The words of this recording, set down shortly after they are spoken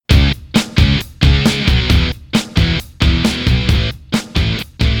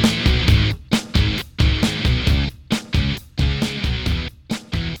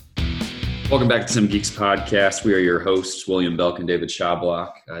Welcome back to Sim Geeks Podcast. We are your hosts, William Belk and David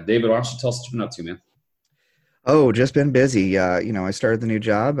Shablock. David, why don't you tell us what you've been up to, man? Oh, just been busy. I started the new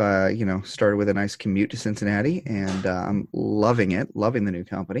job, started with a nice commute to Cincinnati, and I'm loving it, loving the new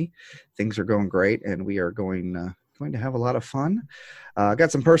company. Things are going great, and we are going to have a lot of fun.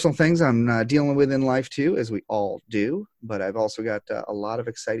 Got some personal things I'm dealing with in life, too, as we all do, but I've also got a lot of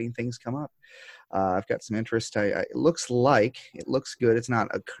exciting things come up. I've got some interest. It looks good. It's not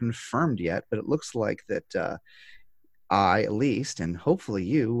confirmed yet, but it looks like that I, at least, and hopefully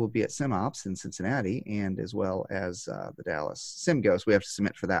you, will be at SimOps in Cincinnati, and as well as the Dallas SimGhost. We have to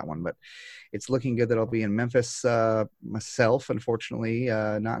submit for that one, but it's looking good that I'll be in Memphis myself. Unfortunately,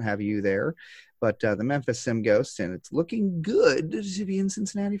 not have you there, but the Memphis SimGhost, and it's looking good to be in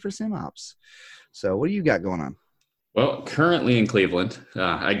Cincinnati for SimOps. So what do you got going on? Well, currently in Cleveland,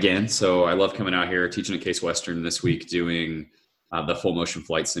 again. So I love coming out here, teaching at Case Western this week, doing the full motion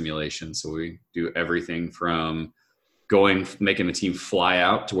flight simulation. So we do everything from making the team fly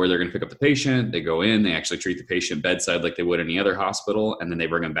out to where they're going to pick up the patient. They go in, they actually treat the patient bedside like they would any other hospital. And then they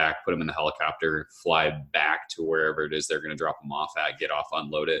bring them back, put them in the helicopter, fly back to wherever it is they're going to drop them off at, get off,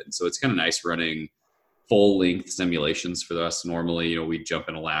 unload it. And so it's kind of nice running full length simulations for us. Normally, we jump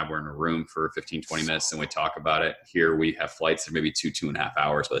in a lab, we're in a room for 15, 20 minutes and we talk about it. Here we have flights that maybe 2.5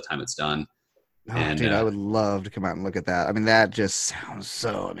 hours by the time it's done. Dude, I would love to come out and look at that. I mean, that just sounds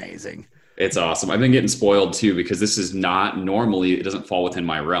so amazing. It's awesome. I've been getting spoiled too, because this is not normally, it doesn't fall within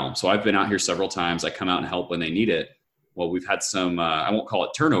my realm. So I've been out here several times. I come out and help when they need it. Well, we've had some, I won't call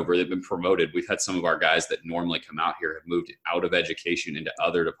it turnover. They've been promoted. We've had some of our guys that normally come out here have moved out of education into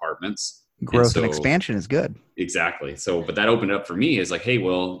other departments. Growth and expansion is good. Exactly. So, but that opened it up for me is like, hey,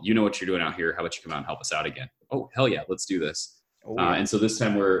 well, you know what you're doing out here. How about you come out and help us out again? Oh, hell yeah. Let's do this. Oh, yeah. And so this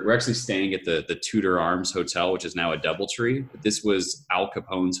time we're actually staying at the Tudor Arms Hotel, which is now a DoubleTree. But this was Al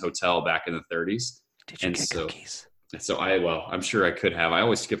Capone's hotel back in the 30s. Did you get cookies? So I'm sure I could have. I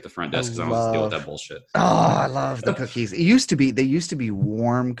always skip the front desk because I don't have to deal with that bullshit. Oh, I love the cookies. They used to be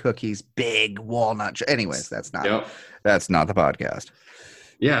warm cookies, big walnut. Anyways, that's not the podcast.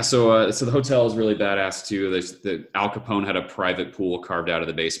 Yeah, so the hotel is really badass too. The Al Capone had a private pool carved out of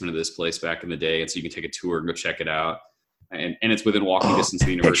the basement of this place back in the day, and so you can take a tour and go check it out. And it's within walking distance of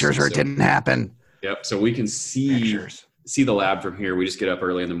the university. Pictures, or it didn't happen. Yep. So we can see the lab from here. We just get up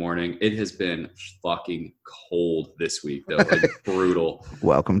early in the morning. It has been fucking cold this week, though. Like, brutal.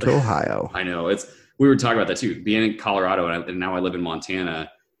 Welcome to Ohio. I know. We were talking about that too. Being in Colorado and now I live in Montana.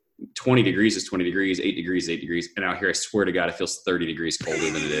 20 degrees is 20 degrees, 8 degrees, 8 degrees. And out here, I swear to God, it feels 30 degrees colder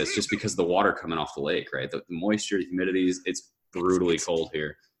than it is just because of the water coming off the lake, right? The moisture, the humidity, it's brutally cold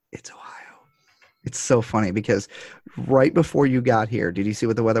here. It's Ohio. It's so funny because right before you got here, did you see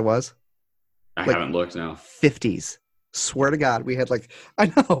what the weather was? I haven't looked now. 50s. Swear to God, we had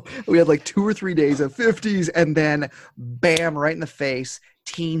 2 or 3 days of 50s and then bam, right in the face,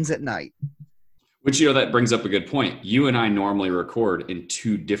 teens at night. Which, that brings up a good point. You and I normally record in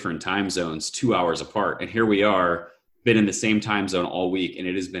 2 different time zones, 2 hours apart. And here we are, been in the same time zone all week. And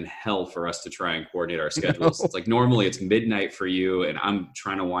it has been hell for us to try and coordinate our schedules. It's like normally it's midnight for you and I'm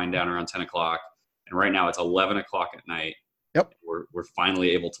trying to wind down around 10 o'clock. And right now it's 11 o'clock at night. Yep. We're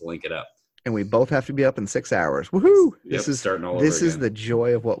finally able to link it up. And we both have to be up in 6 hours. Woohoo! This is starting all over This is again. the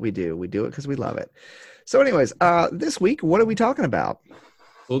joy of what we do. We do it because we love it. So anyways, this week, what are we talking about?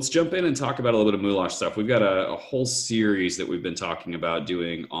 So let's jump in and talk about a little bit of Moulage stuff. We've got a whole series that we've been talking about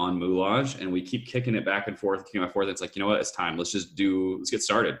doing on Moulage, and we keep kicking it back and forth. It's like, it's time. Let's get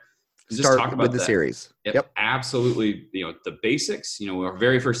started. Start talk about the series. Yep. Absolutely. The basics, our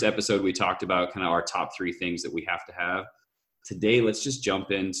very first episode, we talked about kind of our top 3 things that we have to have. Today, let's just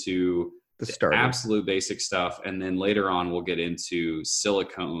jump into the absolute basic stuff. And then later on, we'll get into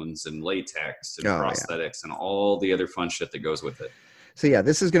silicones and latex and prosthetics and all the other fun shit that goes with it. So yeah,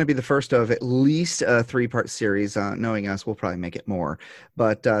 this is going to be the first of at least a 3-part series. Knowing us, we'll probably make it more.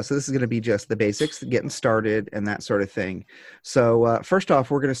 But so this is going to be just the basics, getting started and that sort of thing. So first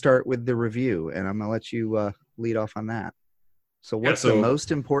off, we're going to start with the review, and I'm going to let you lead off on that. So what's the most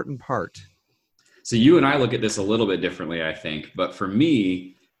important part? So you and I look at this a little bit differently, I think. But for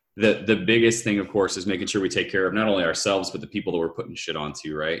me, the biggest thing, of course, is making sure we take care of not only ourselves, but the people that we're putting shit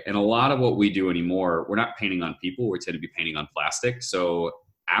onto, right? And a lot of what we do anymore, we're not painting on people. We tend to be painting on plastic. So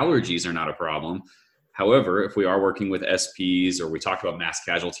allergies are not a problem. However, if we are working with SPs, or we talked about mass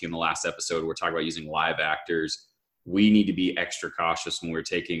casualty in the last episode, we're talking about using live actors, we need to be extra cautious when we're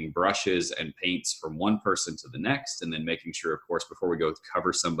taking brushes and paints from one person to the next, and then making sure, of course, before we go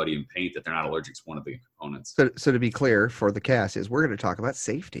cover somebody in paint, that they're not allergic to one of the components. So to be clear for the cast, is we're going to talk about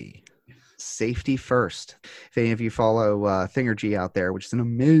safety. safety first. If any of you follow Thingergy out there, which is an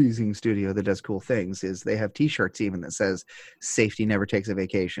amazing studio that does cool things, is they have t-shirts even that says safety never takes a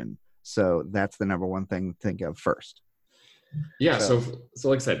vacation. So that's the number one thing to think of first. Yeah. So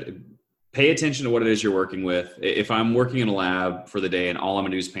like I said, pay attention to what it is you're working with. If I'm working in a lab for the day and all I'm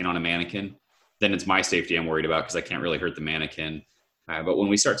gonna do is paint on a mannequin, then it's my safety I'm worried about because I can't really hurt the mannequin. But when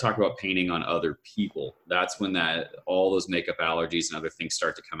we start talking about painting on other people, that's when all those makeup allergies and other things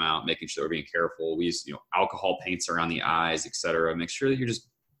start to come out, making sure we're being careful. We use, alcohol paints around the eyes, et cetera. Make sure that you're just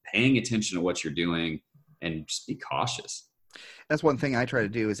paying attention to what you're doing and just be cautious. That's one thing I try to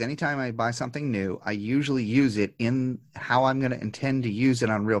do is anytime I buy something new, I usually use it in how I'm going to intend to use it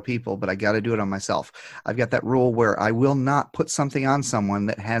on real people, but I got to do it on myself. I've got that rule where I will not put something on someone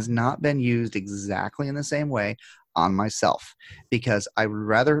that has not been used exactly in the same way on myself, because I would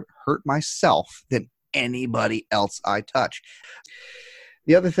rather hurt myself than anybody else I touch.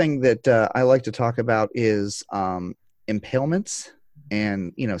 The other thing that I like to talk about is impalements.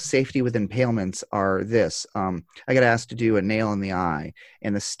 And, safety with impalements are this. I got asked to do a nail in the eye.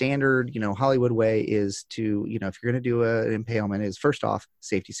 And the standard, Hollywood way is to, if you're going to do an impalement is first off,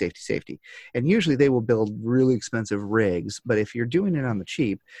 safety, safety, safety. And usually they will build really expensive rigs. But if you're doing it on the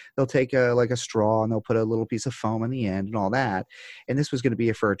cheap, they'll take a straw and they'll put a little piece of foam on the end and all that. And this was going to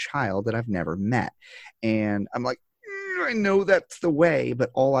be for a child that I've never met. And I'm like, I know that's the way,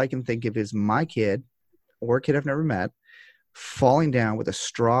 but all I can think of is my kid or a kid I've never met falling down with a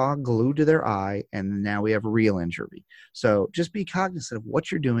straw glued to their eye, and now we have a real injury. So just be cognizant of what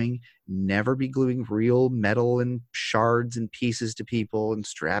you're doing. Never be gluing real metal and shards and pieces to people and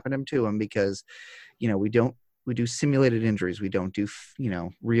strapping them to them, because we do simulated injuries. We don't do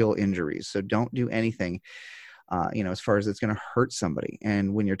real injuries. So don't do anything as far as it's going to hurt somebody.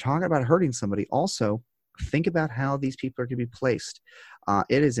 And when you're talking about hurting somebody, also think about how these people are going to be placed.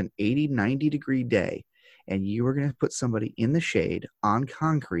 It is an 80-90 degree day, and you are going to put somebody in the shade on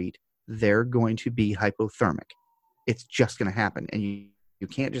concrete, they're going to be hypothermic. It's just going to happen. And you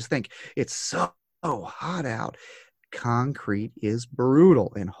can't just think, it's so hot out. Concrete is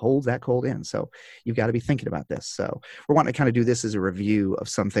brutal and holds that cold in. So you've got to be thinking about this. So we're wanting to kind of do this as a review of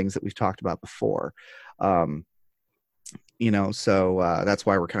some things that we've talked about before. So that's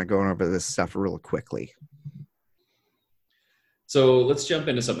why we're kind of going over this stuff real quickly. So let's jump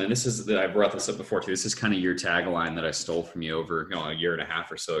into something. I brought this up before too. This is kind of your tagline that I stole from you over a year and a half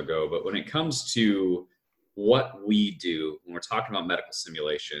or so ago. But when it comes to what we do, when we're talking about medical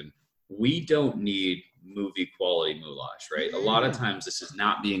simulation, we don't need movie quality moulage, right? A lot of times this is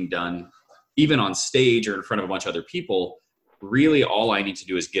not being done even on stage or in front of a bunch of other people. Really, all I need to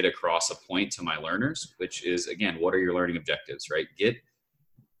do is get across a point to my learners, which is, again, what are your learning objectives, right?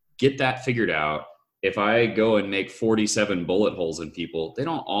 Get that figured out. If I go and make 47 bullet holes in people, they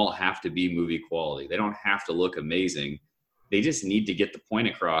don't all have to be movie quality. They don't have to look amazing. They just need to get the point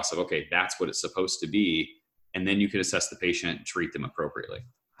across of, okay, that's what it's supposed to be. And then you can assess the patient, treat them appropriately.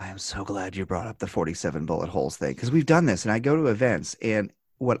 I am so glad you brought up the 47 bullet holes thing, because we've done this and I go to events, and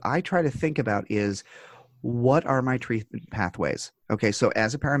what I try to think about is, what are my treatment pathways? Okay, so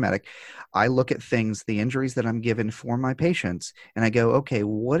as a paramedic, I look at things, the injuries that I'm given for my patients, and I go, okay,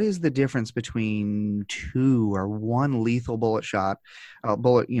 what is the difference between 2 or 1 lethal bullet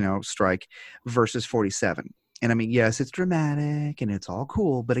strike versus 47? And I mean, yes, it's dramatic and it's all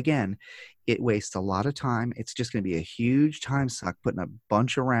cool, but again, it wastes a lot of time. It's just going to be a huge time suck putting a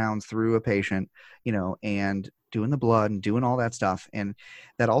bunch of rounds through a patient, and doing the blood and doing all that stuff. And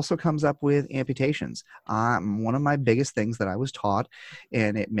that also comes up with amputations. One of my biggest things that I was taught,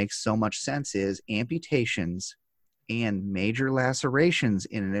 and it makes so much sense, is amputations and major lacerations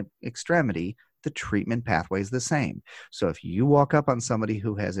in an extremity, the treatment pathway is the same. So if you walk up on somebody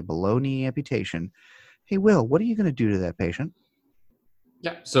who has a below knee amputation, hey, Will, what are you going to do to that patient?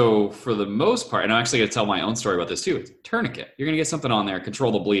 Yeah. So for the most part, and I'm actually going to tell my own story about this too. It's tourniquet. You're going to get something on there,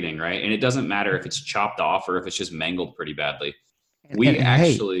 control the bleeding, right? And it doesn't matter if it's chopped off or if it's just mangled pretty badly.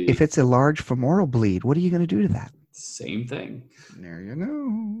 Hey, if it's a large femoral bleed, what are you going to do to that? Same thing. There you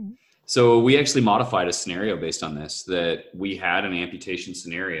go. So we actually modified a scenario based on this, that we had an amputation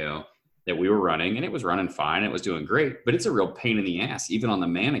scenario that we were running, and it was running fine. It was doing great, but it's a real pain in the ass, even on the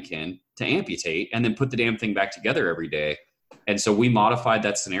mannequin, to amputate and then put the damn thing back together every day. And so we modified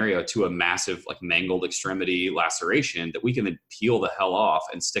that scenario to a massive, mangled extremity laceration that we can then peel the hell off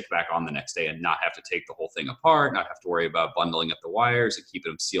and stick back on the next day and not have to take the whole thing apart, not have to worry about bundling up the wires and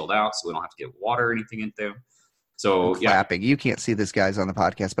keeping them sealed out so we don't have to get water or anything into them. So clapping. You can't see this guy's on the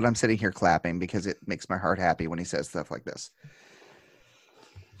podcast, but I'm sitting here clapping because it makes my heart happy when he says stuff like this.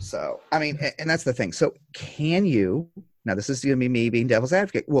 So, I mean, and that's the thing. So can you, now this is going to be me being devil's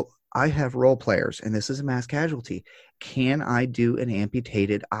advocate. Well, I have role players, and this is a mass casualty. Can I do an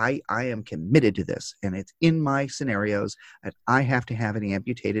amputated? I am committed to this, and it's in my scenarios that I have to have an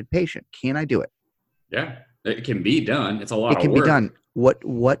amputated patient. Can I do it? Yeah, it can be done. It's a lot It of can be work. done.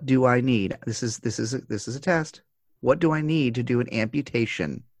 What do I need? This is a test. What do I need to do an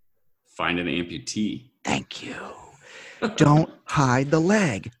amputation? Find an amputee. Thank you. Don't hide the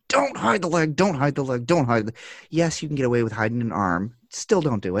leg. Don't hide the leg. Don't hide the leg. Don't hide the. Yes, you can get away with hiding an arm. Still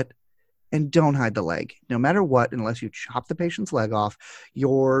don't do it. And don't hide the leg. No matter what, unless you chop the patient's leg off,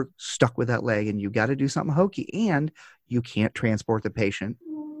 you're stuck with that leg, and you got to do something hokey. And you can't transport the patient.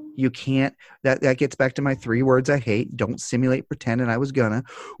 You can't. That gets back to my 3 words I hate. Don't simulate, pretend, and I was gonna.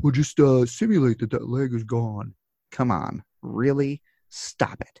 Well, just simulate that leg is gone. Come on, really?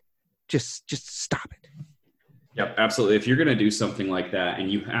 Stop it. Just stop it. Yep, absolutely. If you're going to do something like that and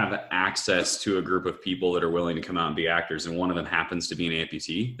you have access to a group of people that are willing to come out and be actors, and one of them happens to be an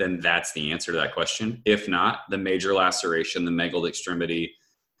amputee, then that's the answer to that question. If not, the major laceration, the mangled extremity,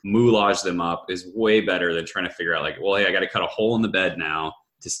 moulage them up is way better than trying to figure out like, well, hey, I got to cut a hole in the bed now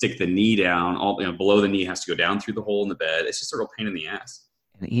to stick the knee down. All below the knee has to go down through the hole in the bed. It's just a real pain in the ass.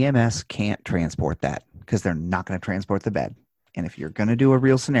 And EMS can't transport that because they're not going to transport the bed. And if you're going to do a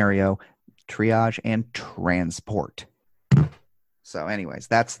real scenario, triage and transport. So anyways,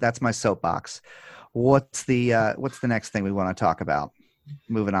 that's my soapbox. What's the next thing we want to talk about?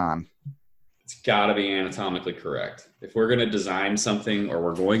 Moving on. It's got to be anatomically correct. If we're going to design something or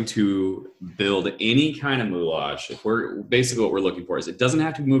we're going to build any kind of moulage, if we're basically what we're looking for is it doesn't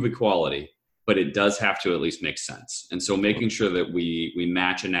have to be movie quality, but it does have to at least make sense. And so making sure that we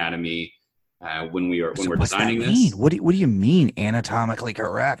match anatomy when we're designing this. What do you mean anatomically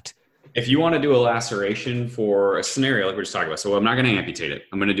correct? If you want to do a laceration for a scenario like we're just talking about, so I'm not going to amputate it.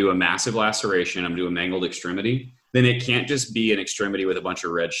 I'm going to do a massive laceration. I'm going to do a mangled extremity. Then it can't just be an extremity with a bunch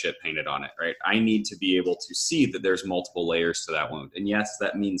of red shit painted on it, right? I need to be able to see that there's multiple layers to that wound. And yes,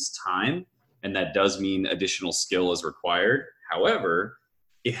 that means time, and that does mean additional skill is required. However,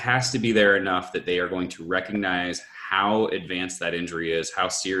 it has to be there enough that they are going to recognize how advanced that injury is, how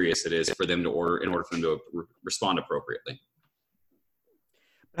serious it is for them in order for them to respond appropriately.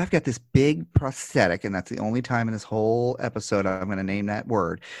 I've got this big prosthetic, and that's the only time in this whole episode I'm going to name that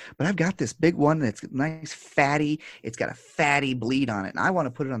word. But I've got this big one that's nice, fatty. It's got a fatty bleed on it, and I want to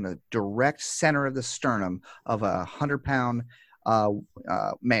put it on the direct center of the sternum of a 100-pound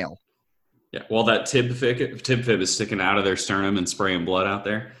male. Yeah, well, that tib fib is sticking out of their sternum and spraying blood out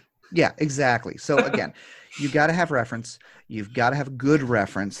there. Yeah, exactly. So again, you got to have reference. You've got to have good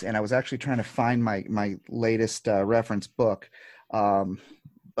reference. And I was actually trying to find my latest reference book.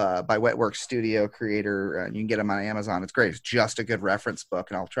 By Wetworks Studio creator. You can get them on Amazon. It's great. It's just a good reference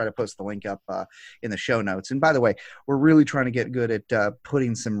book, and I'll try to post the link up in the show notes. And by the way, we're really trying to get good at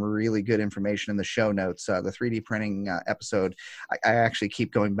putting some really good information in the show notes. The 3D printing episode, I actually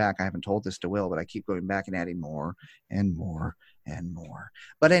keep going back. I haven't told this to Will, but I keep going back and adding more and more and more.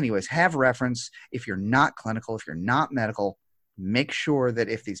 But anyways, have reference. If you're not clinical, if you're not medical, make sure that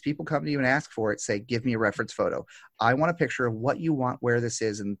if these people come to you and ask for it, say, give me a reference photo. I want a picture of what you want, where this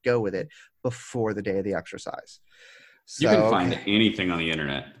is, and go with it before the day of the exercise. So, you can find anything on the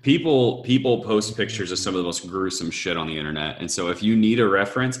internet. People post pictures of some of the most gruesome shit on the internet. And so if you need a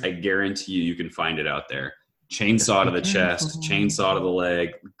reference, I guarantee you can find it out there. Chainsaw to the chest, chainsaw to the leg,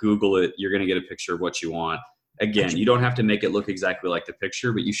 Google it. You're going to get a picture of what you want. Again, you don't have to make it look exactly like the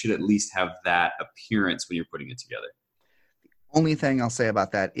picture, but you should at least have that appearance when you're putting it together. Only thing I'll say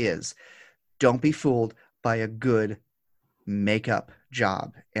about that is don't be fooled by a good makeup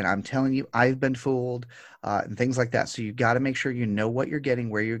job. And I'm telling you, I've been fooled and things like that. So you got to make sure you know what you're getting,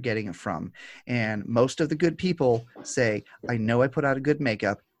 where you're getting it from. And most of the good people say, I know I put out a good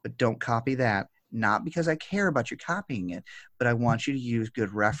makeup, but don't copy that. Not because I care about you copying it, but I want you to use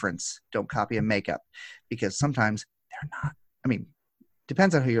good reference. Don't copy a makeup because sometimes they're not. I mean,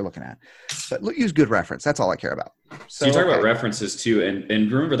 depends on who you're looking at, but use good reference. That's all I care about. So you talk about references too.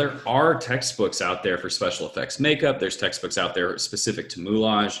 And remember, there are textbooks out there for special effects makeup. There's textbooks out there specific to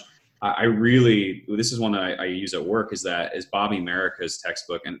moulage. This is one that I use at work is Bobby America's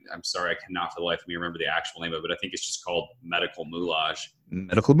textbook. And I'm sorry, I cannot for the life of me remember the actual name of it, but I think it's just called Medical Moulage.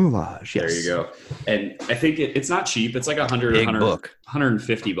 Medical Moulage, yes. There you go. And I think it's not cheap. It's like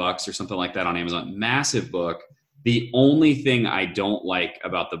 $150 or something like that on Amazon. Massive book. The only thing I don't like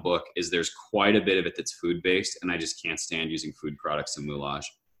about the book is there's quite a bit of it that's food-based, and I just can't stand using food products in moulage.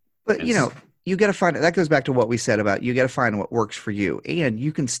 But, you got to find it. That goes back to what we said about you got to find what works for you, and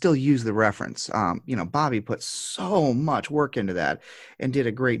you can still use the reference. Bobby put so much work into that and did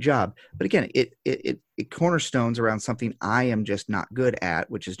a great job. But again, it cornerstones around something I am just not good at,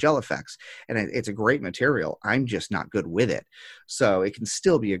 which is gel effects. And it's a great material. I'm just not good with it. So it can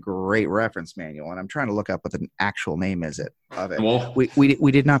still be a great reference manual. And I'm trying to look up what the actual name is of it. Well,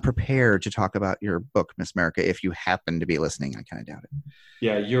 we did not prepare to talk about your book, Miss America. If you happen to be listening, I kind of doubt it.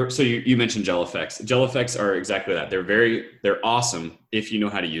 Yeah, you mentioned gel effects. Gel effects are exactly that. They're awesome if you know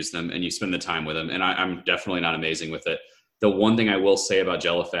how to use them and you spend the time with them. And I'm definitely not amazing with it. The one thing I will say about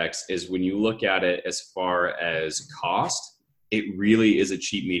gel effects is when you look at it as far as cost, it really is a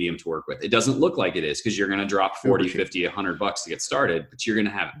cheap medium to work with. It doesn't look like it is because you're going to drop 40, 50, $100 to get started, but you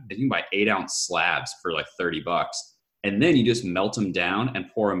can buy 8-ounce slabs for like $30. And then you just melt them down and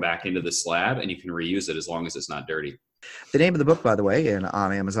pour them back into the slab and you can reuse it as long as it's not dirty. The name of the book, by the way, and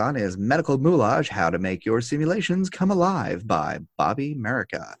on Amazon is Medical Moulage, How to Make Your Simulations Come Alive by Bobby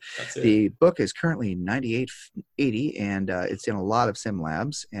America. The book is currently $98.80, and it's in a lot of sim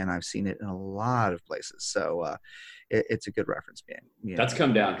labs, and I've seen it in a lot of places. So it's a good reference. That's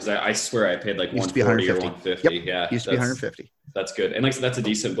come down because I swear I paid like $140 or $150. Yep. Yeah, used to be $150. That's good. And like I said, that's a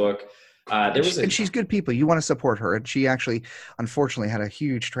decent book. And she's good people. You want to support her. And she actually, unfortunately, had a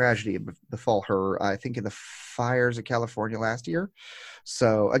huge tragedy befall her, I think, in the fires of California last year.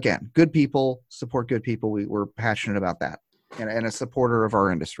 So, again, good people support good people. We're passionate about that and a supporter of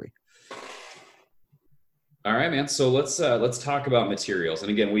our industry. All right, man. So let's talk about materials.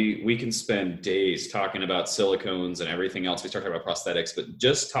 And again, we can spend days talking about silicones and everything else. We talked about prosthetics, but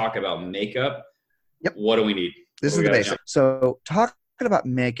just talk about makeup. Yep. What do we need? This is the basic. So talking about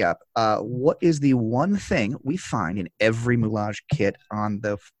makeup, what is the one thing we find in every moulage kit on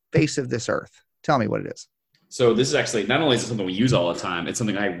the face of this earth? Tell me what it is. So this is actually, not only is it something we use all the time, it's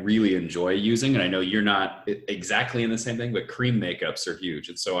something I really enjoy using. And I know you're not exactly in the same thing, but cream makeups are huge.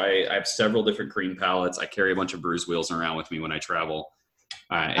 And so I have several different cream palettes. I carry a bunch of Bruise Wheels around with me when I travel.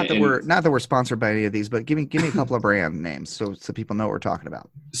 Not that we're sponsored by any of these, but give me a couple of brand names so people know what we're talking about.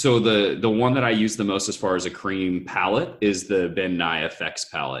 So the one that I use the most as far as a cream palette is the Ben Nye Effects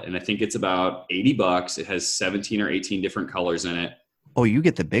palette. And I think it's about $80. It has 17 or 18 different colors in it. Oh, you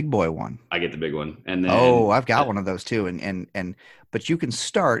get the big boy one. I get the big one. And then I've got one of those too. But you can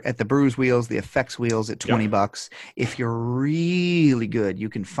start at the Bruise Wheels, the Effects Wheels at $20. If you're really good, you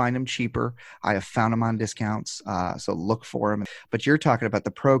can find them cheaper. I have found them on discounts. So look for them. But you're talking about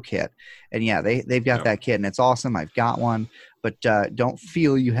the Pro Kit. And yeah, they've got that kit and it's awesome. I've got one, but don't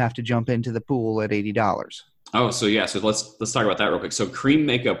feel you have to jump into the pool at $80. Oh, so yeah. So let's talk about that real quick. So cream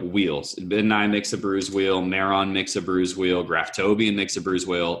makeup wheels. Ben Nye makes a Bruise Wheel. Maron makes a Bruise Wheel. Graftobian makes a Bruise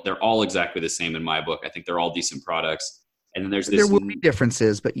Wheel. They're all exactly the same in my book. I think they're all decent products. And then there will be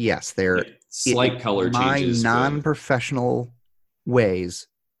differences, but yes, they're slight color changes. My non-professional ways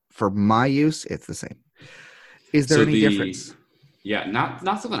for my use, it's the same. Is there any difference? Yeah, not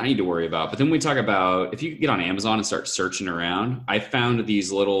something I need to worry about. But then we talk about, if you get on Amazon and start searching around, I found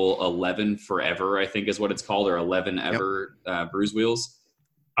these little 11 Forever, I think is what it's called, or 11 Ever Bruise Wheels.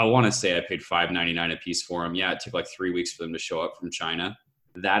 I want to say I paid $5.99 a piece for them. Yeah, it took like 3 weeks for them to show up from China.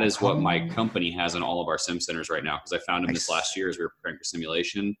 That is what my company has in all of our sim centers right now, because I found them this last year as we were preparing for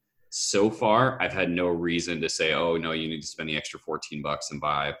simulation. So far, I've had no reason to say, oh, no, you need to spend the extra $14 and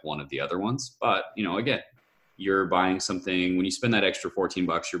buy one of the other ones. But, again, you're buying something, when you spend that extra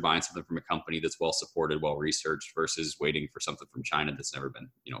 $14, you're buying something from a company that's well supported, well researched, versus waiting for something from China that's never been,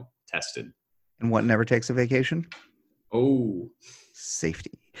 tested. And what never takes a vacation? Oh,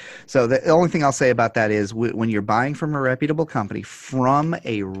 safety. So the only thing I'll say about that is when you're buying from a reputable company, from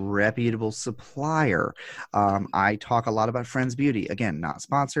a reputable supplier, I talk a lot about Friends Beauty. Again, not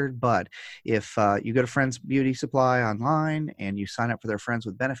sponsored, but if you go to Friends Beauty Supply online and you sign up for their Friends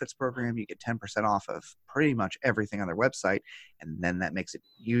with Benefits program, you get 10% off of pretty much everything on their website. And then that makes it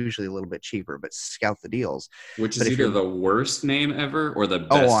usually a little bit cheaper, but scout the deals. Which is either the worst name ever or the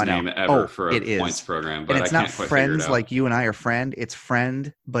best name ever for a points program. But and it's not Friends like you and I are friend. It's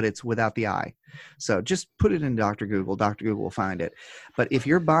Friend, but it's without the I. So just put it in Dr. Google. Dr. Google will find it. But if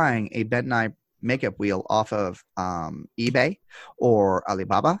you're buying a Ben Nye makeup wheel off of eBay or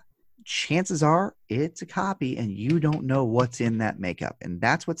Alibaba, chances are it's a copy and you don't know what's in that makeup. And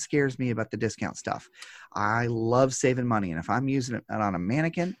that's what scares me about the discount stuff. I love saving money. And if I'm using it on a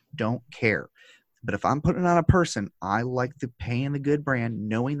mannequin, don't care. But if I'm putting it on a person, I like the paying the good brand,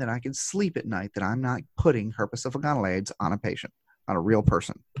 knowing that I can sleep at night, that I'm not putting herpes sulfogonallades on a patient, on a real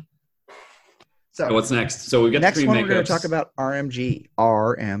person. So what's next? So we got next one. We're going to talk about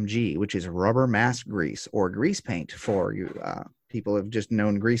RMG, which is rubber mask grease or grease paint for you. People have just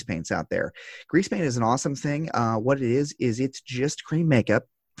known grease paints out there. Grease paint is an awesome thing. What it is it's just cream makeup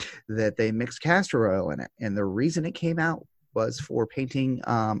that they mix castor oil in it. And the reason it came out was for painting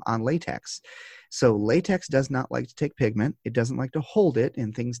on latex. So latex does not like to take pigment. It doesn't like to hold it,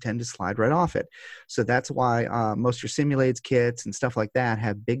 and things tend to slide right off it. So that's why most of your Simulades kits and stuff like that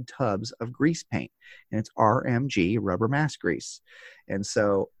have big tubs of grease paint, and it's RMG, rubber mask grease. And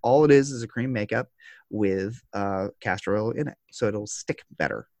so all it is a cream makeup with castor oil in it, so it'll stick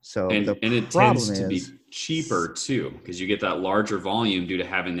better. So and the it tends to be cheaper too, because you get that larger volume due to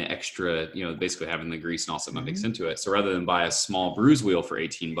having the extra, basically having the grease and all that mixed into it. So rather than buy a small bruise wheel for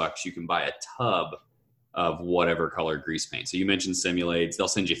 $18, you can buy a tub of whatever color grease paint. So you mentioned Simulades; they'll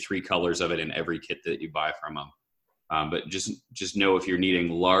send you 3 colors of it in every kit that you buy from them. But just know, if you're needing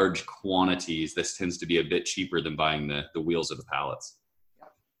large quantities, this tends to be a bit cheaper than buying the wheels of the pallets.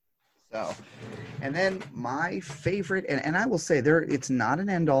 So, and then my favorite, and I will say it's not an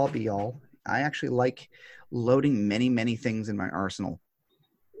end all be all. I actually like loading many, many things in my arsenal.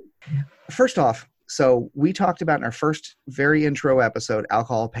 First off, so we talked about in our first very intro episode,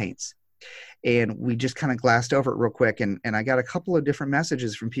 alcohol paints. And we just kind of glassed over it real quick. And I got a couple of different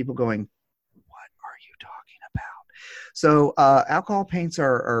messages from people going, what are you talking about? So alcohol paints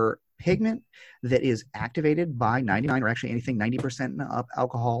are pigment that is activated by 99, or actually anything 90% and up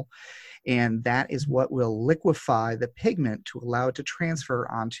alcohol. And that is what will liquefy the pigment to allow it to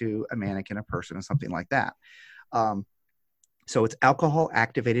transfer onto a mannequin, a person, or something like that. So it's alcohol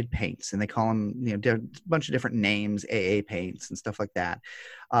activated paints, and they call them, a bunch of different names, AA paints and stuff like that.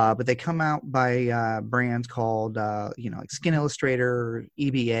 But they come out by brands called, like Skin Illustrator,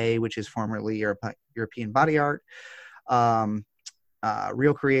 EBA, which is formerly European Body Art,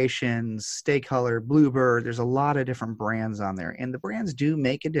 Real Creations, Stay Color, Bluebird. There's a lot of different brands on there, and the brands do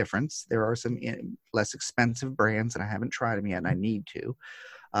make a difference. There are some less expensive brands, and I haven't tried them yet, and I need to.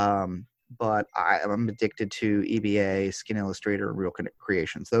 But I'm addicted to EBA, Skin Illustrator, and Real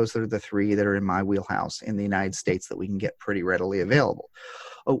Creations. Those are the 3 that are in my wheelhouse in the United States that we can get pretty readily available.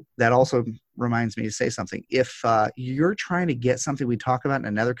 Oh, that also reminds me to say something. If you're trying to get something we talk about in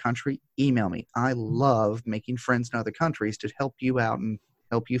another country, email me. I love making friends in other countries to help you out and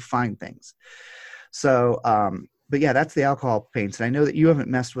help you find things. So, but yeah, that's the alcohol paints. And I know that you haven't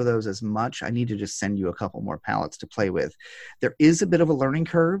messed with those as much. I need to just send you a couple more palettes to play with. There is a bit of a learning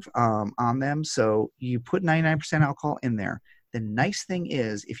curve on them. So you put 99% alcohol in there. The nice thing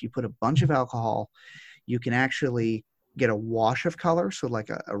is, if you put a bunch of alcohol, you can actually get a wash of color. So like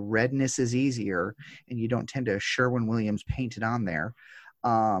a redness is easier, and you don't tend to Sherwin-Williams paint it on there.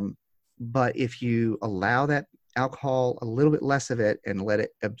 But if you allow that alcohol, a little bit less of it, and let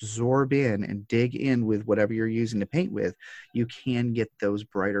it absorb in and dig in with whatever you're using to paint with, you can get those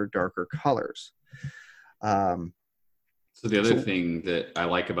brighter, darker colors. So the other thing that I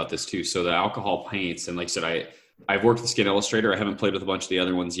like about this too, so the alcohol paints, and like I said, I've worked with Skin Illustrator. I haven't played with a bunch of the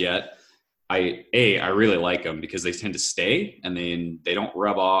other ones yet. I really like them because they tend to stay, and then they don't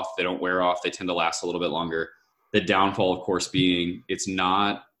rub off, they don't wear off, they tend to last a little bit longer. The downfall, of course, being it's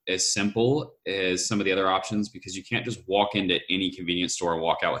not as simple as some of the other options, because you can't just walk into any convenience store and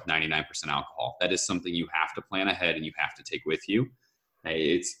walk out with 99% alcohol. That is something you have to plan ahead and you have to take with you.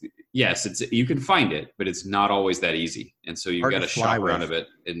 You can find it, but it's not always that easy. And so you've got to shop around a bit,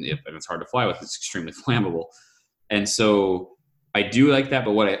 and it's hard to fly with. It's extremely flammable. And so I do like that.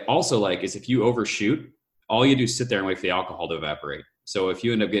 But what I also like is if you overshoot, all you do is sit there and wait for the alcohol to evaporate. So if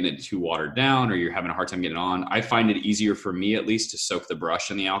you end up getting it too watered down, or you're having a hard time getting it on, I find it easier for me, at least, to soak the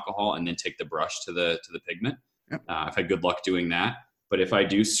brush in the alcohol and then take the brush to the pigment. Yep. I've had good luck doing that. But if I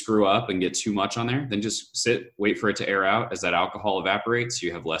do screw up and get too much on there, then just sit, wait for it to air out. As that alcohol evaporates,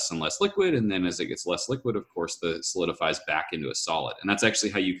 you have less and less liquid. And then as it gets less liquid, of course, the solidifies back into a solid. And that's actually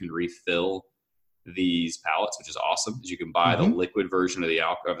how you can refill these palettes, which is awesome, is you can buy the liquid version of the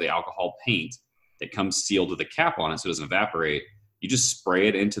alcohol paint that comes sealed with a cap on it so it doesn't evaporate. You just spray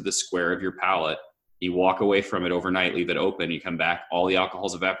it into the square of your palette. You walk away from it overnight, leave it open. You come back, all the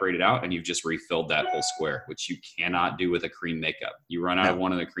alcohol's evaporated out, and you've just refilled that whole square, which you cannot do with a cream makeup. You run out of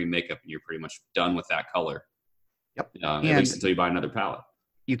one of the cream makeup, and you're pretty much done with that color. Yep. At least until you buy another palette.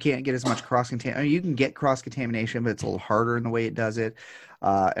 You can't get as much cross-contamination. You can get cross-contamination, but it's a little harder in the way it does it.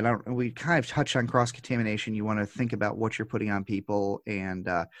 We kind of touched on cross-contamination. You want to think about what you're putting on people. And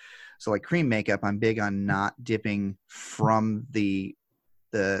so like cream makeup, I'm big on not dipping from the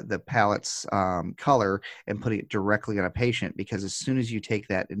palette's color and putting it directly on a patient, because as soon as you take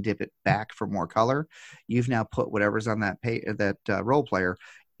that and dip it back for more color, you've now put whatever's on that role player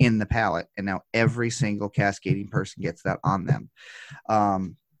in the palette, and now every single cascading person gets that on them.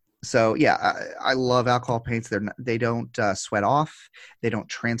 So yeah, I love alcohol paints. They don't sweat off. They don't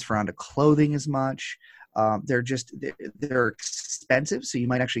transfer onto clothing as much. They're expensive, so you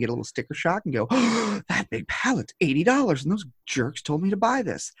might actually get a little sticker shock and go, oh, that big pallet's $80, and those jerks told me to buy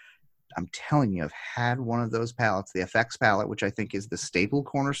this. I'm telling you, I've had one of those palettes, the FX palette, which I think is the staple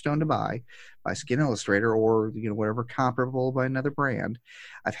cornerstone to buy by Skin Illustrator or whatever comparable by another brand.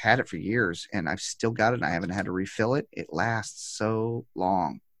 I've had it for years and I've still got it and I haven't had to refill it. It lasts so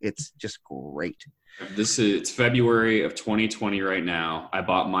long. It's just great. It's February of 2020 right now. I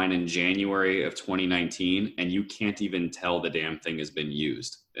bought mine in January of 2019, and you can't even tell the damn thing has been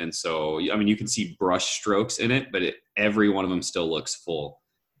used. And so, I mean, you can see brush strokes in it, but every one of them still looks full.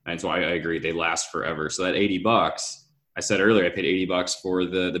 And so I agree, they last forever. So that $80, I said earlier, I paid $80 for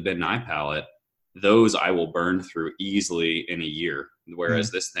the Ben Nye palette. Those I will burn through easily in a year.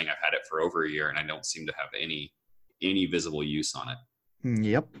 Whereas this thing, I've had it for over a year, and I don't seem to have any visible use on it.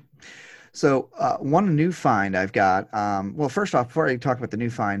 Yep. So one new find I've got, well, first off, before I talk about the new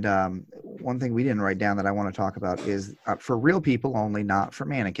find, one thing we didn't write down that I want to talk about is for real people only, not for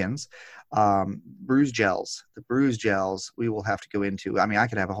mannequins, bruise gels. The bruise gels we will have to go into. I mean, I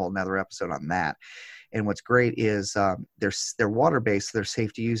could have a whole nother episode on that. And what's great is they're water-based, so they're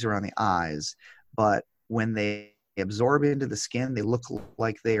safe to use around the eyes, but when they absorb into the skin, they look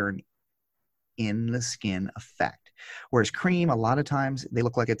like they are an in the skin effect. Whereas cream, a lot of times they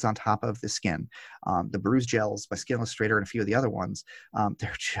look like it's on top of the skin. The bruise gels by Skin Illustrator and a few of the other ones,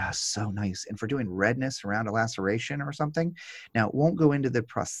 they're just so nice. And for doing redness around a laceration or something, now it won't go into the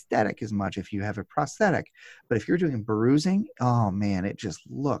prosthetic as much if you have a prosthetic, but if you're doing bruising, oh man, it just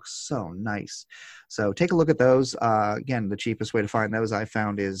looks so nice. So take a look at those. Again, the cheapest way to find those I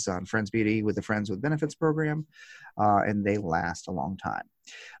found is on Friends Beauty with the Friends with Benefits program, and they last a long time.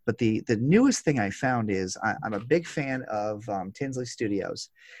 But the newest thing I found is I'm a big fan of Tinsley Studios,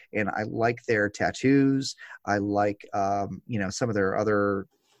 and I like their tattoos. I like some of their other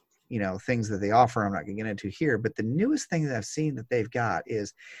things that they offer. I'm not going to get into here, but the newest thing that I've seen that they've got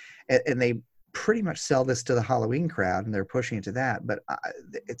is, and they pretty much sell this to the Halloween crowd, and they're pushing it to that. But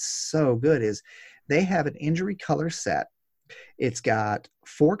it's so good. Is they have an injury color set. It's got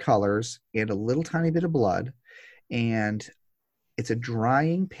 4 colors and a little tiny bit of blood, and it's a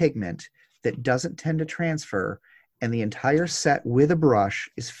drying pigment that doesn't tend to transfer, and the entire set with a brush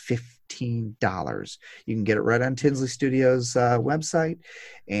is $15. You can get it right on Tinsley Studios' website,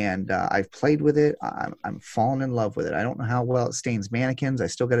 and I've played with it. I'm falling in love with it. I don't know how well it stains mannequins. I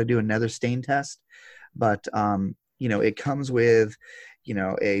still got to do another stain test, but it comes with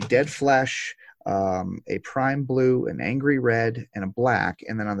a dead flesh, a prime blue, an angry red, and a black,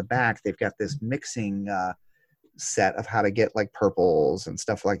 and then on the back they've got this mixing set of how to get like purples and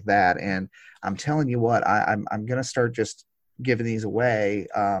stuff like that. And I'm telling you what, I'm gonna start just giving these away.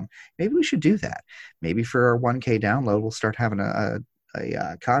 Maybe we should do that. Maybe for our 1K download, we'll start having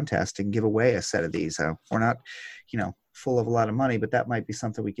a contest and give away a set of these. We're not full of a lot of money, but that might be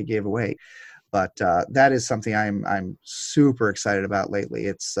something we could give away. But that is something I'm super excited about lately.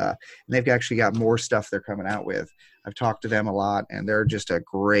 It's and they've actually got more stuff they're coming out with. I've talked to them a lot, and they're just a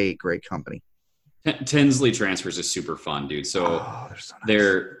great company. Tinsley transfers is super fun, dude. So, they're so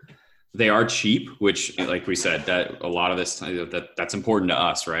nice. They are cheap, which, like we said, that a lot of this that's important to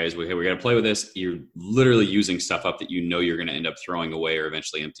us, right? Is we got to play with this. You're literally using stuff up that you're going to end up throwing away or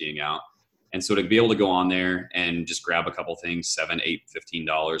eventually emptying out. And so to be able to go on there and just grab a couple things, $7, $8,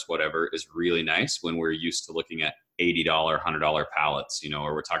 $15, whatever, is really nice when we're used to looking at $80, $100 palettes,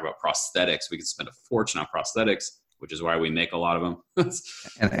 or we're talking about prosthetics. We can spend a fortune on prosthetics, which is why we make a lot of them.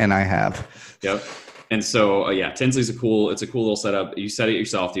 and I have. Yep. And so, Tinsley's it's a cool little setup. You said it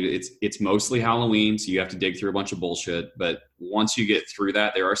yourself, dude. It's mostly Halloween, so you have to dig through a bunch of bullshit. But once you get through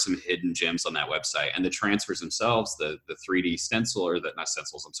that, there are some hidden gems on that website. And the transfers themselves, the 3D stencil, or not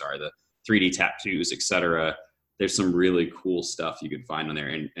stencils, I'm sorry, the 3D tattoos, etc. There's some really cool stuff you can find on there.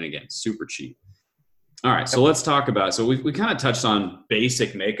 And again, super cheap. All right, so let's talk about, so we kind of touched on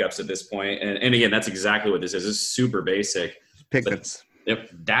basic makeups at this point. And again, that's exactly what this is. It's super basic. Pigments.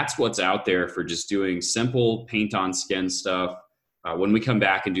 If that's what's out there for just doing simple paint on skin stuff. When we come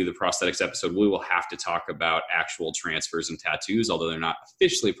back and do the prosthetics episode, we will have to talk about actual transfers and tattoos, although they're not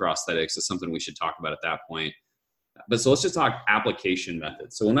officially prosthetics. It's something we should talk about at that point. But so let's just talk application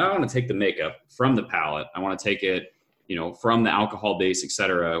methods. So now I want to take the makeup from the palette. I want to take it, from the alcohol base,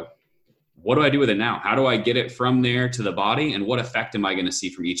 etc. What do I do with it now? How do I get it from there to the body? And what effect am I going to see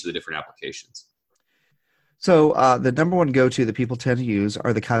from each of the different applications? So the number one go-to that people tend to use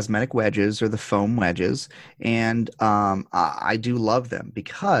are the cosmetic wedges or the foam wedges. And I do love them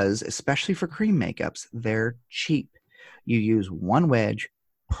because, especially for cream makeups, they're cheap. You use one wedge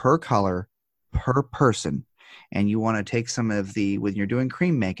per color per person. And you want to take some of when you're doing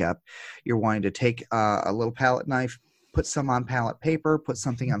cream makeup, you're wanting to take a little palette knife, put some on palette paper, put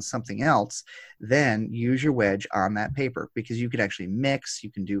something on something else, then use your wedge on that paper, because you could actually mix,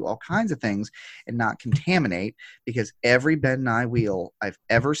 you can do all kinds of things and not contaminate, because every Ben Nye wheel I've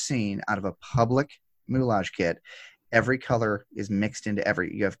ever seen out of a public moulage kit, every color is mixed into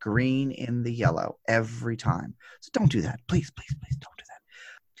you have green in the yellow every time. So don't do that. Please, please, please don't do that.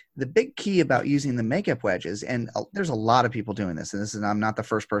 The big key about using the makeup wedges, and there's a lot of people doing this, and I'm not the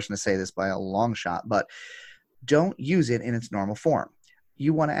first person to say this by a long shot, but don't use it in its normal form.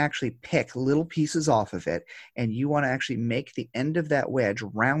 You want to actually pick little pieces off of it, and you want to actually make the end of that wedge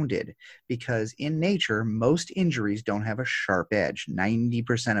rounded, because in nature, most injuries don't have a sharp edge.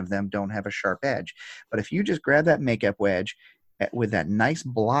 90% of them don't have a sharp edge. But if you just grab that makeup wedge with that nice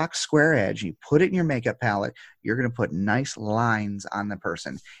block square edge, you put it in your makeup palette, you're going to put nice lines on the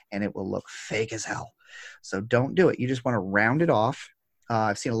person, and it will look fake as hell. So don't do it. You just want to round it off.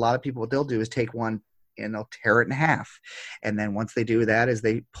 I've seen a lot of people, what they'll do is take one and they'll tear it in half. And then once they do that is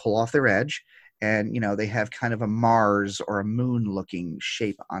they pull off their edge, and, they have kind of a Mars or a moon looking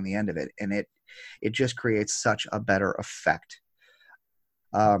shape on the end of it. And it just creates such a better effect.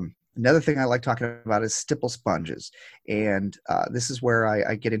 Another thing I like talking about is stipple sponges. And this is where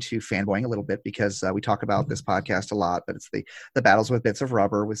I get into fanboying a little bit, because we talk about this podcast a lot, but it's the Battles with Bits of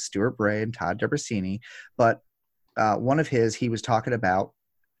Rubber with Stuart Bray and Todd Debrasini. But one of he was talking about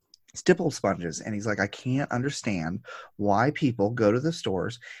stipple sponges, and he's like, I can't understand why people go to the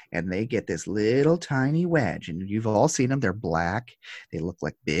stores and they get this little tiny wedge, and you've all seen them. They're black, they look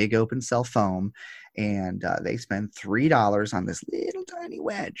like big open cell foam, and they spend $3 on this little tiny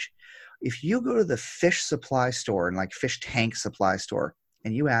wedge. If you go to the fish supply store, and like fish tank supply store,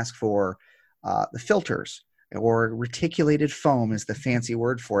 and you ask for the filters, or reticulated foam is the fancy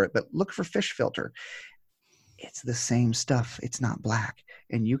word for it, but look for fish filter. It's the same stuff. It's not black.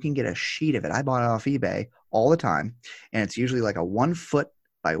 And you can get a sheet of it. I bought it off eBay all the time. And it's usually like a 1 foot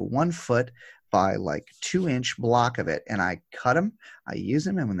by 1 foot by like 2-inch block of it. And I cut them, I use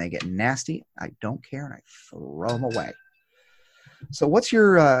them, and when they get nasty, I don't care, and I throw them away. So what's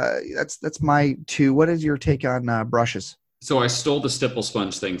your, that's my two. What is your take on brushes? So I stole the stipple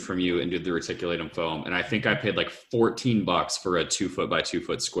sponge thing from you and did the reticulatum foam. And I think I paid like $14 for a 2 foot by 2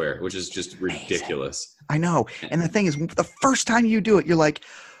 foot square, which is just ridiculous. I know. And the thing is, the first time you do it, you're like,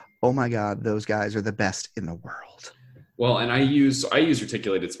 oh my God, those guys are the best in the world. Well, and I use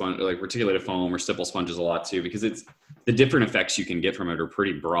reticulated sponge, like reticulated foam or stipple sponges a lot too, because it's the different effects you can get from it are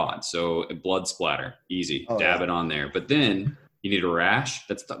pretty broad. So blood splatter, easy, dab it on there. But then you need a rash.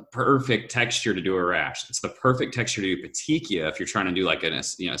 That's the perfect texture to do a rash. It's the perfect texture to do petechia if you're trying to do like an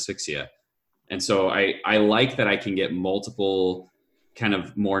asphyxia. And so I like that I can get multiple kind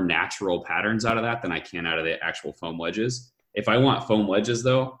of more natural patterns out of that than I can out of the actual foam wedges. If I want foam wedges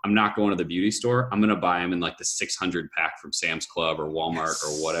though, I'm not going to the beauty store. I'm going to buy them in like the 600 pack from Sam's Club or Walmart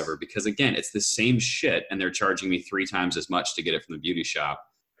or whatever, because again, it's the same shit and they're charging me 3 times as much to get it from the beauty shop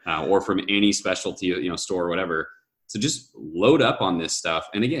or from any specialty, store or whatever. So just load up on this stuff.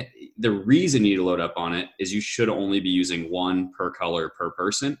 And again, the reason you need to load up on it is you should only be using 1 per color per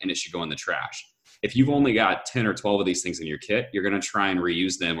person, and it should go in the trash. If you've only got 10 or 12 of these things in your kit, you're going to try and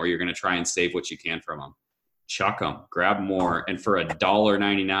reuse them, or you're going to try and save what you can from them. Chuck them, grab more. And for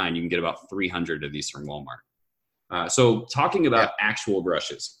 $1.99, you can get about 300 of these from Walmart. So talking about actual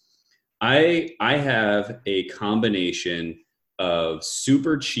brushes, I have a combination of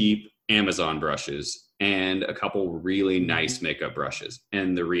super cheap Amazon brushes and a couple really nice makeup brushes.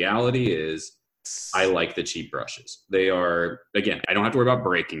 And the reality is I like the cheap brushes. They are, again, I don't have to worry about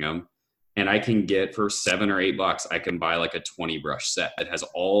breaking them. And I can get for $7 or $8, I can buy like a 20 brush set that has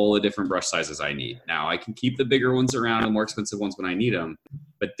all the different brush sizes I need. Now I can keep the bigger ones around and more expensive ones when I need them.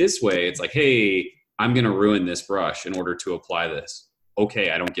 But this way it's like, hey, I'm going to ruin this brush in order to apply this.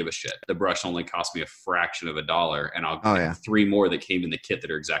 Okay, I don't give a shit. The brush only cost me a fraction of $1, and I'll get 3 more that came in the kit that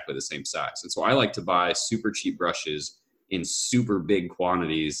are exactly the same size. And so I like to buy super cheap brushes in super big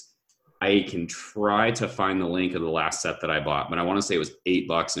quantities. I can try to find the link of the last set that I bought, but I want to say it was $8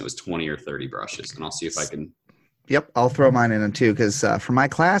 and it was 20 or 30 brushes. And I'll see if I can. Yep, I'll throw mine in too, because for my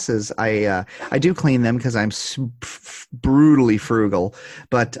classes, I do clean them because I'm brutally frugal.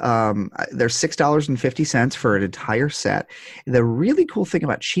 But they're $6.50 for an entire set. The really cool thing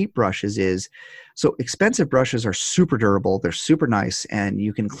about cheap brushes is, so expensive brushes are super durable. They're super nice, and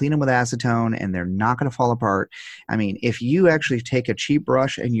you can clean them with acetone, and they're not going to fall apart. I mean, if you actually take a cheap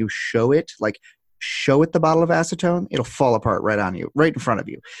brush and you show it the bottle of acetone, it'll fall apart right on you, right in front of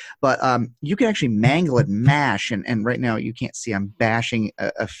you. But you can actually mangle it, mash, and right now you can't see, I'm bashing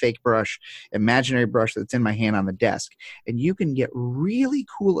a fake brush, imaginary brush that's in my hand on the desk. And you can get really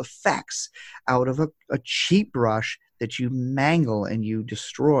cool effects out of a cheap brush that you mangle and you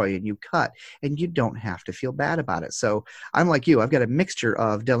destroy and you cut, and you don't have to feel bad about it. So I'm like you. I've got a mixture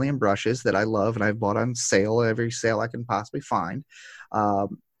of Delium brushes that I love and I've bought on sale, every sale I can possibly find.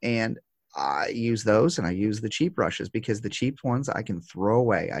 And I use those, and I use the cheap brushes because the cheap ones I can throw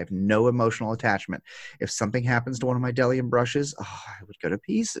away. I have no emotional attachment. If something happens to one of my Delium brushes, I would go to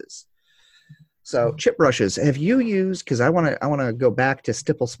pieces. So chip brushes, have you used, because I want to go back to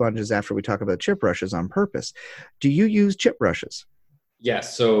stipple sponges after we talk about chip brushes on purpose. Do you use chip brushes?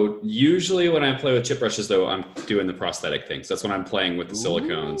 Yes. So usually when I play with chip brushes, though, I'm doing the prosthetic things. That's when I'm playing with the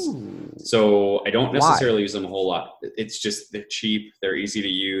silicones. Ooh. So I don't necessarily Why? use them a whole lot. It's just they're cheap. They're easy to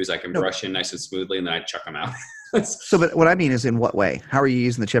use. I can No. brush in nice and smoothly, and then I chuck them out. So, but what I mean is, in what way? How are you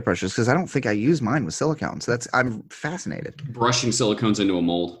using the chip brushes? Because I don't think I use mine with silicone. So I'm fascinated. Brushing silicones into a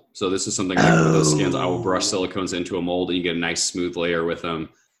mold. So this is something like with those skins, I will brush silicones into a mold, and you get a nice smooth layer with them.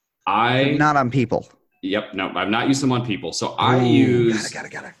 But not on people. Yep. No, I've not used them on people. So I Ooh, use got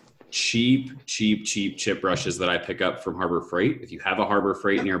it. cheap chip brushes that I pick up from Harbor Freight. If you have a Harbor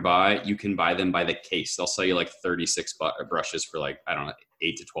Freight nearby, you can buy them by the case. They'll sell you like 36 brushes for like, I don't know,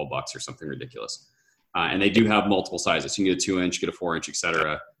 $8 to $12 or something ridiculous. And they do have multiple sizes. You can get a 2-inch, get a 4-inch,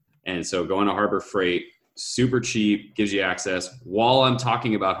 etc. And so going to Harbor Freight, super cheap, gives you access. While I'm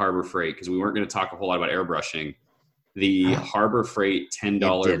talking about Harbor Freight, because we weren't going to talk a whole lot about airbrushing, the Harbor Freight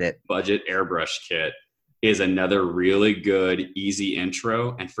 $10 budget airbrush kit is another really good, easy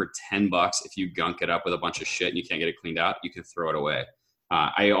intro. And for $10, if you gunk it up with a bunch of shit and you can't get it cleaned out, you can throw it away.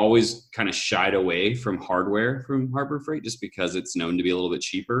 I always kind of shied away from hardware from Harbor Freight just because it's known to be a little bit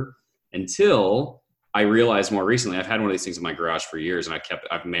cheaper, until I realized more recently, I've had one of these things in my garage for years, and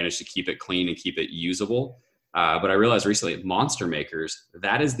I've managed to keep it clean and keep it usable. But I realized recently at Monster Makers,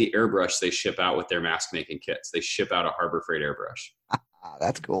 that is the airbrush they ship out with their mask making kits. They ship out a Harbor Freight airbrush.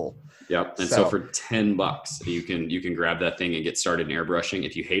 That's cool. Yep. And so for $10, you can grab that thing and get started in airbrushing.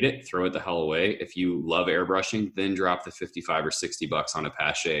 If you hate it, throw it the hell away. If you love airbrushing, then drop the $55 or $60 on a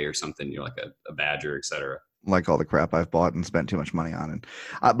Pache or something, like a Badger, etc. Like all the crap I've bought and spent too much money on.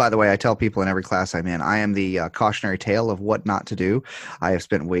 And by the way, I tell people in every class I'm in, I am the cautionary tale of what not to do. I have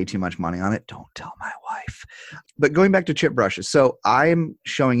spent way too much money on it. Don't tell my wife. But going back to chip brushes. So I'm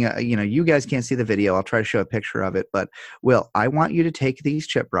showing, you guys can't see the video. I'll try to show a picture of it. But Will, I want you to take these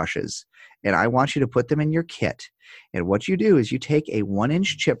chip brushes and I want you to put them in your kit. And what you do is you take a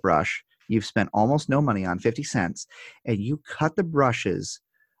 1-inch chip brush you've spent almost no money on, 50 cents, and you cut the brushes.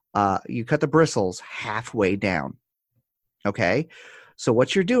 You cut the bristles halfway down. Okay. So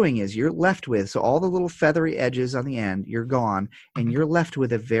what you're doing is you're left with, so all the little feathery edges on the end, you're gone, and you're left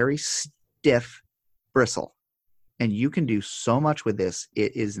with a very stiff bristle. And you can do so much with this.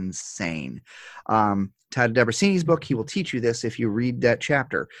 It is insane. Todd Debrasini's book, he will teach you this if you read that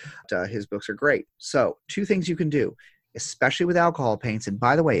chapter. His books are great. So 2 things you can do, especially with alcohol paints. And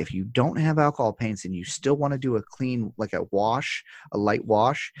by the way, if you don't have alcohol paints and you still want to do a clean, like a light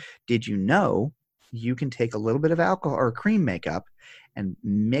wash, did you know you can take a little bit of alcohol or cream makeup and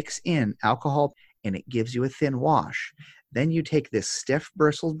mix in alcohol, and it gives you a thin wash. Then you take this stiff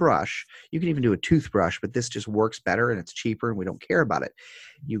bristled brush. You can even do a toothbrush, but this just works better and it's cheaper and we don't care about it.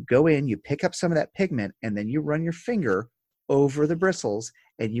 You go in, you pick up some of that pigment, and then you run your finger over the bristles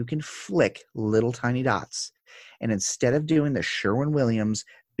and you can flick little tiny dots. And instead of doing the Sherwin-Williams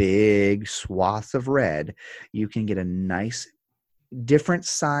big swaths of red, you can get a nice different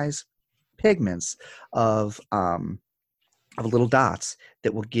size pigments of little dots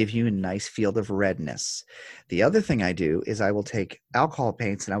that will give you a nice field of redness. The other thing I do is I will take alcohol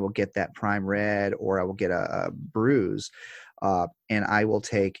paints and I will get that prime red, or I will get a bruise, and I will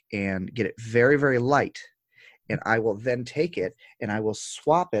take and get it very, very light. And I will then take it and I will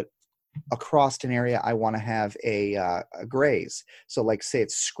swap it across an area I want to have a graze. So like say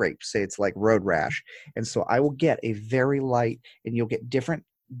it's scrape, say it's like road rash. And so I will get a very light, and you'll get different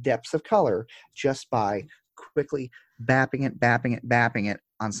depths of color just by quickly bapping it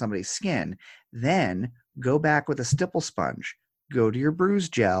on somebody's skin. Then go back with a stipple sponge. Go to your bruise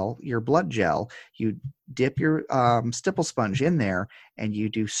gel, your blood gel. You dip your stipple sponge in there and you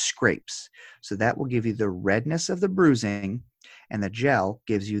do scrapes. So that will give you the redness of the bruising, and the gel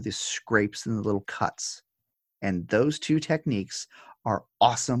gives you the scrapes and the little cuts. And those 2 techniques are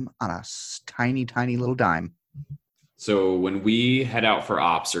awesome on a tiny, tiny little dime. So when we head out for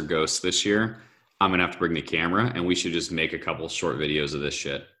ops or ghosts this year, I'm going to have to bring the camera, and we should just make a couple short videos of this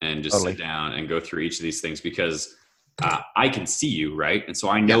shit and just sit down and go through each of these things, because I can see you, right? And so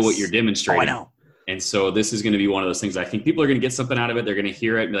I know what you're demonstrating. Oh, I know. And so this is going to be one of those things. I think people are going to get something out of it. They're going to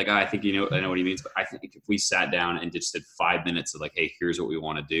hear it and be like, I think, I know what he means. But I think if we sat down and just did 5 minutes of like, hey, here's what we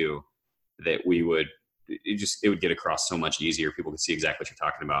want to do, that we would it would get across so much easier. People could see exactly what you're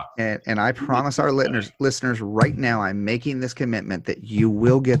talking about. And I promise our listeners right now, I'm making this commitment that you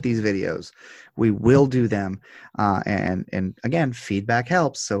will get these videos. We will do them. And again, feedback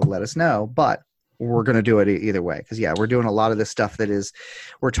helps. So let us know, but we're going to do it either way. Cause we're doing a lot of this stuff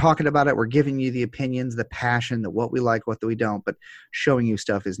we're talking about it. We're giving you the opinions, the passion, what we like, what we don't, but showing you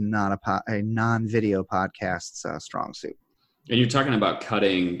stuff is not a non-video podcast's strong suit. And you're talking about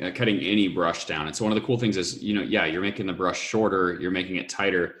cutting any brush down. And so one of the cool things is, you're making the brush shorter, you're making it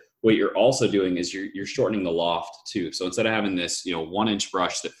tighter. What you're also doing is you're shortening the loft too. So instead of having this, 1-inch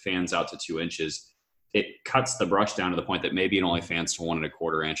brush that fans out to 2 inches, it cuts the brush down to the point that maybe it only fans to 1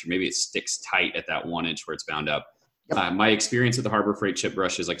 1/4 inch, or maybe it sticks tight at that 1 inch where it's bound up. Yep. My experience with the Harbor Freight chip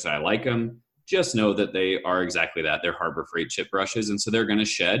brushes, like I said, I like them. Just know that they are exactly that. They're Harbor Freight chip brushes. And so they're going to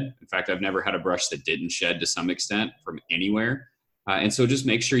shed. In fact, I've never had a brush that didn't shed to some extent from anywhere. And so just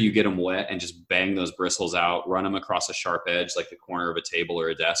make sure you get them wet and just bang those bristles out, run them across a sharp edge, like the corner of a table or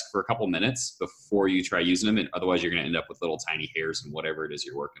a desk, for a couple minutes before you try using them. And otherwise you're going to end up with little tiny hairs and whatever it is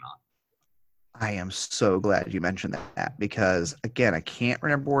you're working on. I am so glad you mentioned that, because again, I can't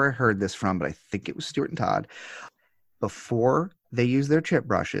remember where I heard this from, but I think it was Stuart and Todd. Before they use their chip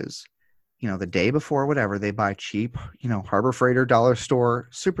brushes, the day before, whatever, they buy cheap, Harbor Freight or dollar store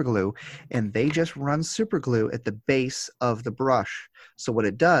super glue, and they just run super glue at the base of the brush. So what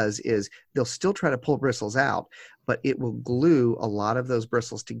it does is they'll still try to pull bristles out, but it will glue a lot of those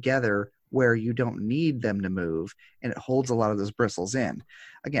bristles together where you don't need them to move, and it holds a lot of those bristles in.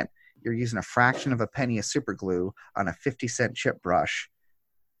 Again, you're using a fraction of a penny of super glue on a 50-cent chip brush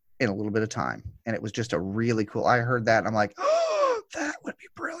in a little bit of time. And it was just a really cool, I heard that and I'm like, oh, that would be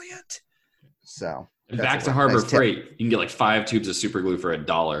brilliant. So back to Harbor Freight, you can get like 5 tubes of super glue for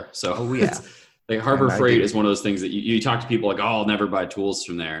 $1. So like Harbor Freight is one of those things that you talk to people like, oh, I'll never buy tools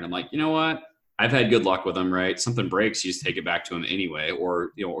from there. And I'm like, you know what? I've had good luck with them, right? Something breaks, you just take it back to them anyway.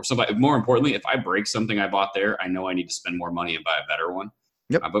 Or somebody, more importantly, if I break something I bought there, I know I need to spend more money and buy a better one.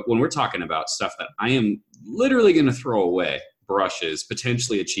 Yep. But when we're talking about stuff that I am literally going to throw away, brushes,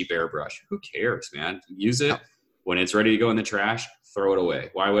 potentially a cheap airbrush, who cares, man? Use it. Yep. When it's ready to go in the trash, throw it away.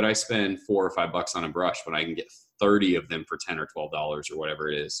 Why would I spend $4 or $5 on a brush when I can get 30 of them for $10 or $12 or whatever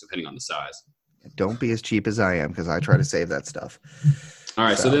it is, depending on the size? Don't be as cheap as I am, because I try to save that stuff. All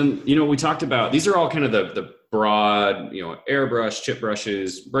right. So then, we talked about, these are all kind of the broad, airbrush, chip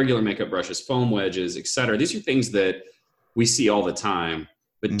brushes, regular makeup brushes, foam wedges, et cetera. These are things that we see all the time,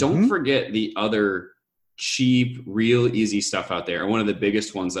 but don't forget the other cheap, real easy stuff out there. And one of the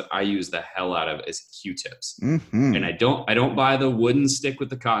biggest ones that I use the hell out of is Q-tips. And I don't buy the wooden stick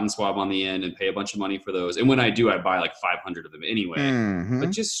with the cotton swab on the end and pay a bunch of money for those. And when I do, I buy like 500 of them anyway. But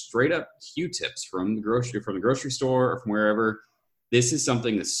just straight up Q-tips from the grocery store or from wherever. This is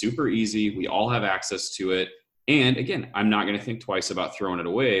something that's super easy. We all have access to it. And again, I'm not going to think twice about throwing it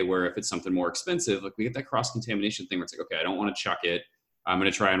away, where if it's something more expensive, like we get that cross-contamination thing where it's like, okay, I don't want to chuck it. I'm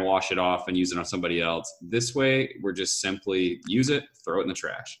going to try and wash it off and use it on somebody else. This way, we're just simply use it, throw it in the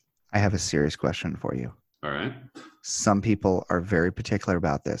trash. I have a serious question for you. All right. Some people are very particular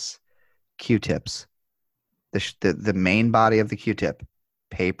about this. Q-tips. The main body of the Q-tip,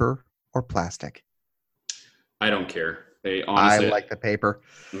 paper or plastic? I don't care. Honestly, I like the paper.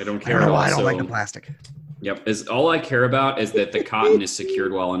 I don't care. I don't like the plastic. Yep. All I care about is that the cotton is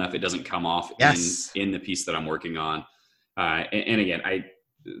secured well enough it doesn't come off in the piece that I'm working on. And again,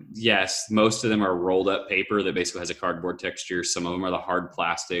 yes, most of them are rolled up paper that basically has a cardboard texture. Some of them are the hard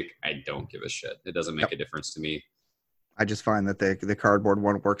plastic. I don't give a shit. It doesn't make a difference to me. I just find that the cardboard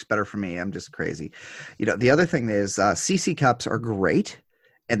one works better for me. I'm just crazy. The other thing is CC cups are great.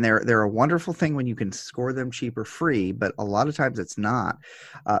 And they're a wonderful thing when you can score them cheap or free, but a lot of times it's not.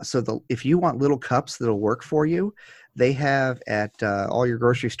 If you want little cups that'll work for you, they have at all your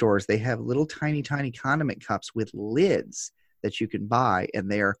grocery stores, they have little tiny condiment cups with lids that you can buy,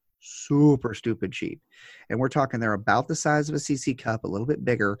 and they are super stupid cheap. And we're talking they're about the size of a CC cup, a little bit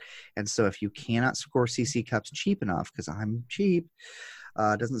bigger. And so if you cannot score CC cups cheap enough, because I'm cheap,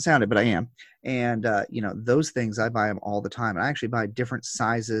 doesn't sound it, but I am. And, those things, I buy them all the time. And I actually buy different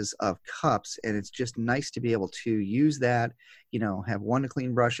sizes of cups. And it's just nice to be able to use that, have one to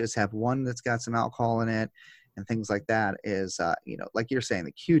clean brushes, have one that's got some alcohol in it, and things like that is, like you're saying,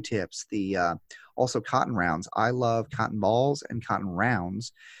 the Q-tips, also cotton rounds. I love cotton balls and cotton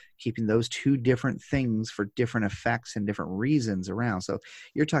rounds, keeping those two different things for different effects and different reasons around. So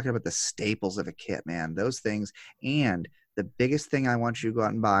you're talking about the staples of a kit, man, those things. And the biggest thing I want you to go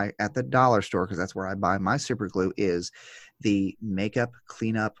out and buy at the dollar store, because that's where I buy my super glue, is the makeup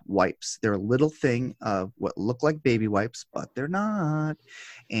cleanup wipes. They're a little thing of what look like baby wipes, but they're not.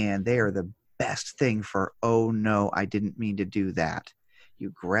 And they are the best thing for, oh no, I didn't mean to do that.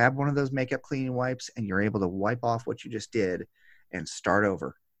 You grab one of those makeup cleaning wipes and you're able to wipe off what you just did and start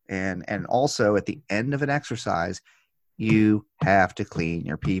over. And also at the end of an exercise, you have to clean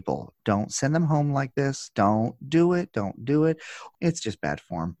your people. Don't send them home like this. Don't do it. Don't do it. It's just bad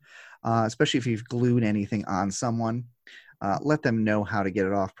form, especially if you've glued anything on someone. Let them know how to get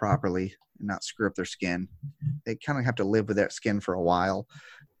it off properly and not screw up their skin. They kind of have to live with that skin for a while.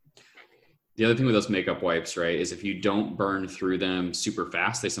 The other thing with those makeup wipes, right, is if you don't burn through them super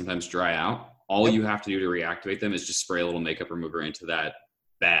fast, they sometimes dry out. All you have to do to reactivate them is just spray a little makeup remover into that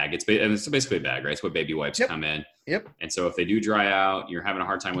bag. It's basically a bag, right? It's what baby wipes come in. Yep. And so if they do dry out, you're having a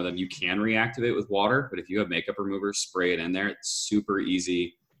hard time with them, you can reactivate with water. But if you have makeup remover, spray it in there. It's super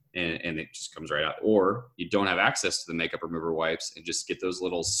easy, and it just comes right out. Or you don't have access to the makeup remover wipes, and just get those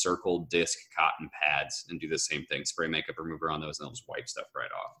little circle disc cotton pads and do the same thing. Spray makeup remover on those, and they'll just wipe stuff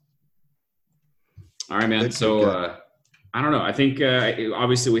right off. All right, man. So I don't know. I think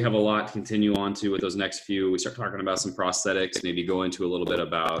obviously we have a lot to continue on to with those next few. We start talking about some prosthetics, maybe go into a little bit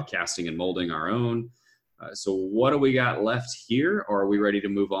about casting and molding our own. So what do we got left here? Or are we ready to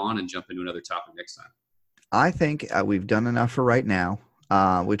move on and jump into another topic next time? I think we've done enough for right now.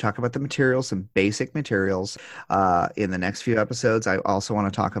 We talk about the materials, some basic materials. In the next few episodes, I also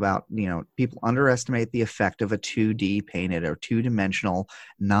want to talk about, people underestimate the effect of a 2D painted or two-dimensional,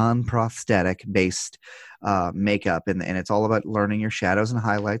 non-prosthetic based makeup. And it's all about learning your shadows and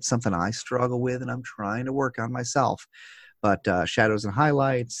highlights, something I struggle with and I'm trying to work on myself. But shadows and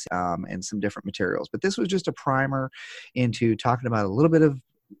highlights and some different materials. But this was just a primer into talking about a little bit of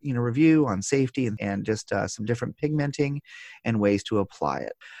review on safety and just some different pigmenting and ways to apply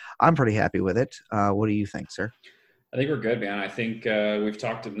it. I'm pretty happy with it. What do you think, sir? I think we're good, man. I think we've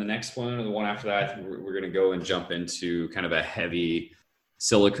talked in the next one or the one after that. I think we're going to go and jump into kind of a heavy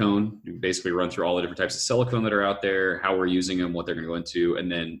silicone. We basically run through all the different types of silicone that are out there, how we're using them, what they're going to go into.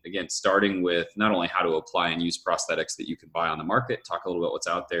 And then again, starting with not only how to apply and use prosthetics that you can buy on the market, talk a little bit what's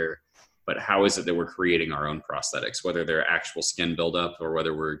out there, but how is it that we're creating our own prosthetics, whether they're actual skin buildup or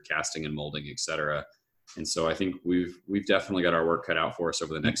whether we're casting and molding, et cetera. And so I think we've definitely got our work cut out for us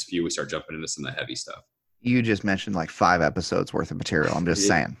over the next few. We start jumping into some of the heavy stuff. You just mentioned like 5 episodes worth of material. I'm just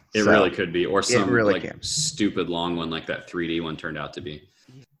saying. It really could be, or some really stupid long one like that 3D one turned out to be.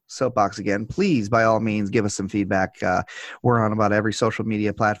 Soapbox again, please, by all means, give us some feedback. We're on about every social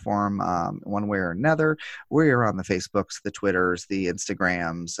media platform, one way or another. We're on the Facebooks, the Twitters, the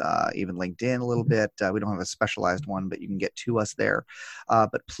Instagrams, even LinkedIn a little bit. We don't have a specialized one, but you can get to us there.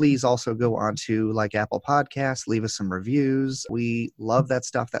 But please also go on to Apple Podcasts, leave us some reviews. We love that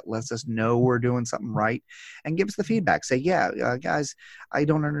stuff. That lets us know we're doing something right, and give us the feedback. Say, guys, I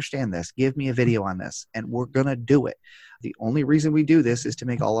don't understand this. Give me a video on this, and we're going to do it. The only reason we do this is to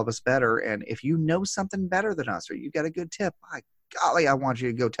make all of us better. And if you know something better than us, or you got a good tip, by golly, I want you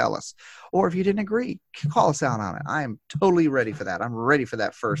to go tell us. Or if you didn't agree, call us out on it. I am totally ready for that. I'm ready for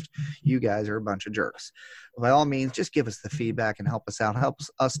that first. You guys are a bunch of jerks. By all means, just give us the feedback and help us out. Help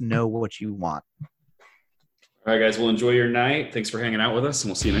us know what you want. All right, guys. Well, enjoy your night. Thanks for hanging out with us, and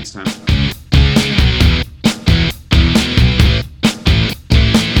we'll see you next time.